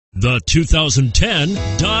The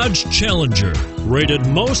 2010 Dodge Challenger, rated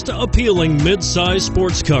most appealing midsize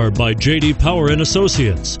sports car by J.D. Power and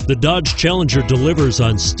Associates. The Dodge Challenger delivers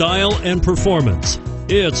on style and performance.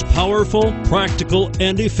 It's powerful, practical,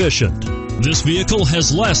 and efficient. This vehicle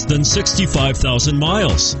has less than 65,000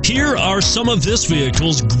 miles. Here are some of this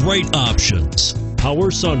vehicle's great options: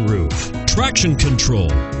 power sunroof, traction control,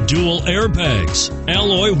 dual airbags,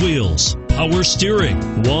 alloy wheels, power steering,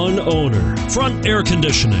 one owner, front air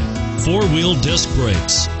conditioning, four-wheel disc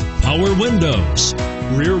brakes, power windows,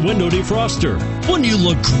 rear window defroster. Wouldn't you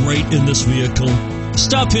look great in this vehicle?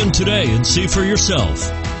 Stop in today and see for yourself.